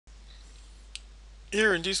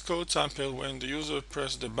Here in this code sample, when the user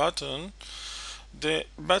presses the button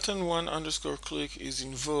one underscore click is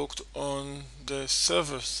invoked on the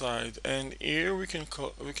server side, and here we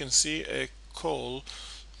can see a call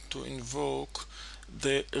to invoke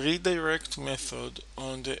the redirect method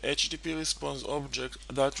on the HTTP response object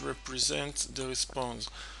that represents the response.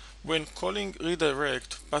 When calling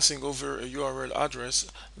redirect, passing over a URL address,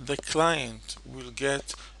 the client will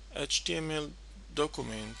get HTML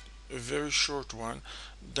document, a very short one,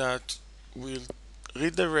 that will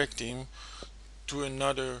redirect him to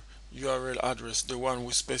another URL address, the one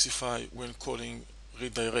we specify when calling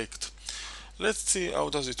redirect. Let's see how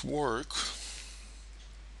does it work.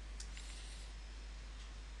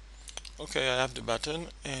 Okay, I have the button,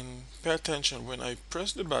 and pay attention. When I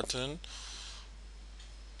press the button,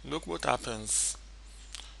 look what happens.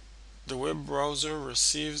 The web browser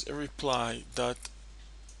receives a reply that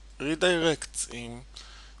redirects him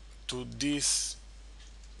to this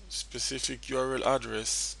specific URL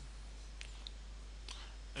address,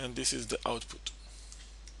 and this is the output.